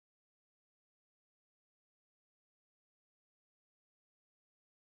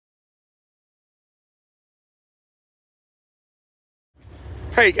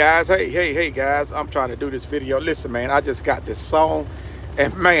Hey guys, hey guys, I'm trying to do this video. Listen, man, I just got this song,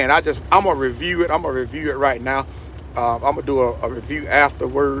 and man, I'm gonna review it. I'm gonna review it right now. I'm gonna do a review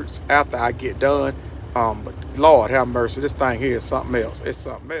afterwards, after I get done. But Lord have mercy, this thing here is something else. It's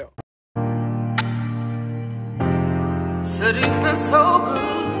something else. Said he's been so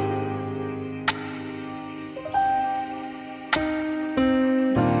good.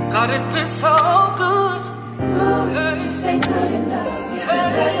 God has been so good. Good, just ain't good enough. He's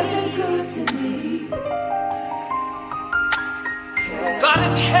been better than good to me. God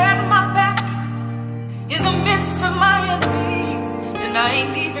has had my back in the midst of my enemies, and I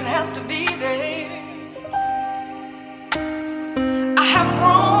ain't even have to be there. I have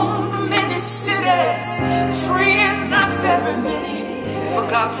roamed many cities, friends not very many, but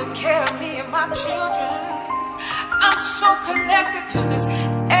God took care of me and my children. I'm so connected to this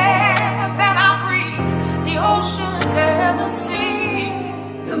air that I breathe, the oceans and the sea,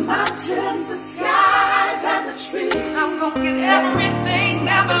 the mountains, the skies, and the trees. I'm gonna get everything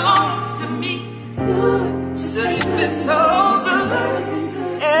that belongs to me. Good, just So he's been so better good. than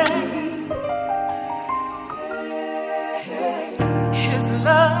good Yeah. to me. His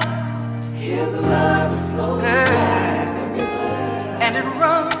love, His love, it flows like a river, and it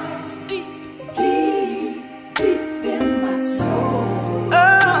runs deep. deep, deep in my soul.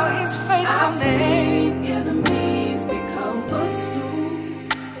 Oh, his I've faithfulness. seen enemies become footstools,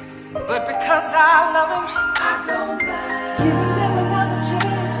 But because I love him, I don't mind giving them another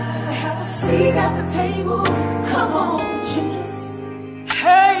chance to have a seat at the table. Come on, Judas.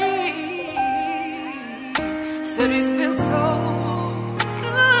 hey, said he's been so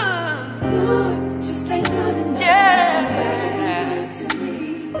good. Good, just ain't good enough. Yeah. It's better than good to me.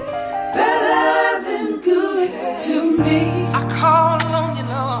 Better than good to me. I call on you,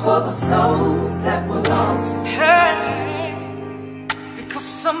 Lord. For the souls that were lost. Hey, because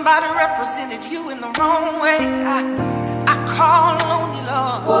somebody represented you in the wrong way. I call on you,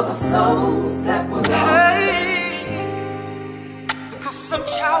 Lord. For the souls that were lost. Hey, because some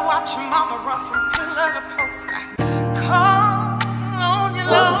child watched mama run from pillar to post. I call on you, For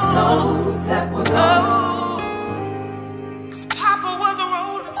the Lord. souls that were lost. Oh, 'cause Papa was a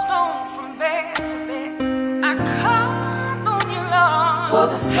rolling stone from bed to bed. I called on you, Lord. For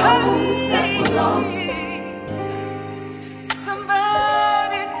the souls that were lost.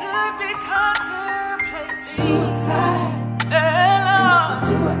 Somebody could be contemplating Suicide. hey, It's a Lord,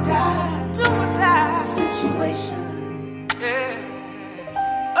 do or die do or die. situation. Yeah.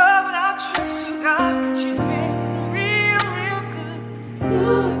 Oh, but I trust you, God, 'cause you've been real, real good.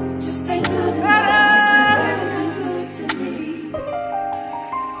 Good, just ain't good enough. He's been better than good to me.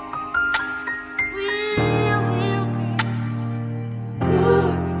 Real, real good.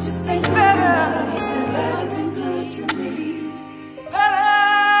 Good, just ain't good enough. He's been better than good to me.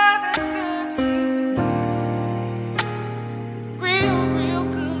 Better than good to real, real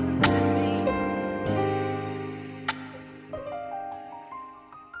good to me.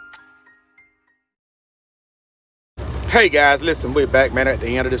 Hey guys, listen, we're back, man, at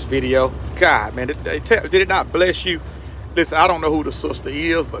the end of this video. God, man, did it not bless you? Listen, I don't know who the sister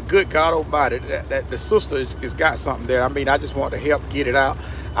is, but good God almighty, that the sister is got something there. I mean, I just want to help get it out.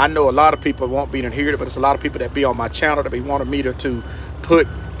 I know a lot of people won't be in here, but it's a lot of people that be on my channel that be wanting me to put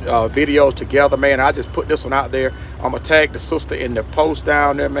videos together, man. I just put this one out there. I'm gonna tag the sister in the post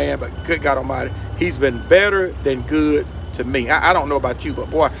down there, man. But good God almighty, he's been better than good to me. I don't know about you, but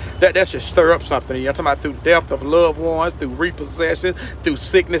boy, that should stir up something. You know, I'm talking about through death of loved ones, through repossession, through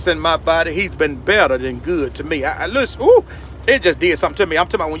sickness in my body. He's been better than good to me. I listen, ooh, it just did something to me. I'm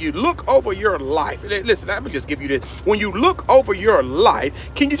talking about when you look over your life. Listen, let me just give you this. When you look over your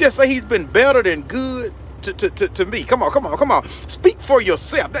life, can you just say he's been better than good to me? Come on. Speak for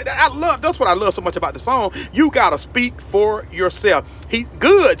yourself. That's what I love so much about the song. You gotta speak for yourself. He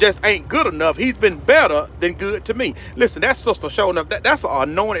good just ain't good enough. He's been better than good to me. Listen, that sister showing up. That's an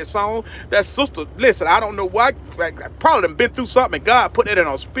anointed song. That sister, listen, I don't know why. I probably done been through something, and God put that in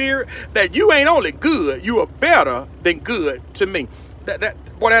her spirit that you ain't only good, you are better than good to me.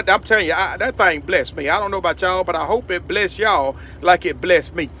 I'm telling you, that thing blessed me. I don't know about y'all, but I hope it blessed y'all like it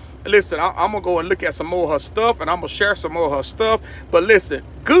blessed me. Listen, I'm going to go and look at some more of her stuff, and I'm going to share some more of her stuff. But listen,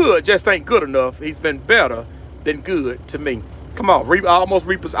 good just ain't good enough. He's been better than good to me. Come on,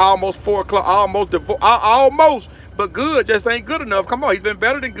 almost 4 o'clock, almost, but good just ain't good enough. Come on, he's been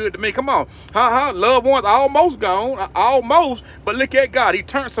better than good to me. Come on. Loved ones almost gone, almost, but look at God. He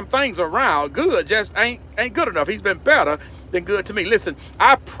turned some things around. Good just ain't good enough. He's been better than good to me. Listen,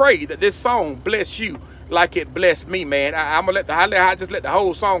 I pray that this song bless you like it blessed me, man. I just let the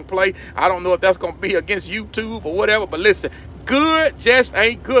whole song play. I don't know if that's gonna be against YouTube or whatever, but listen, Good just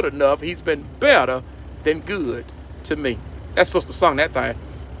ain't good enough. He's been better than good to me. That sister sung that thing.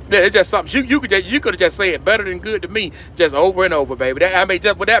 Yeah, it's just something you could have just said better than good to me just over and over, baby. I mean,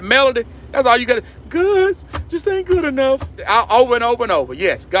 just with that melody, that's all you got to. Good just ain't good enough. Over and over and over.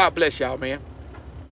 Yes, God bless y'all, man.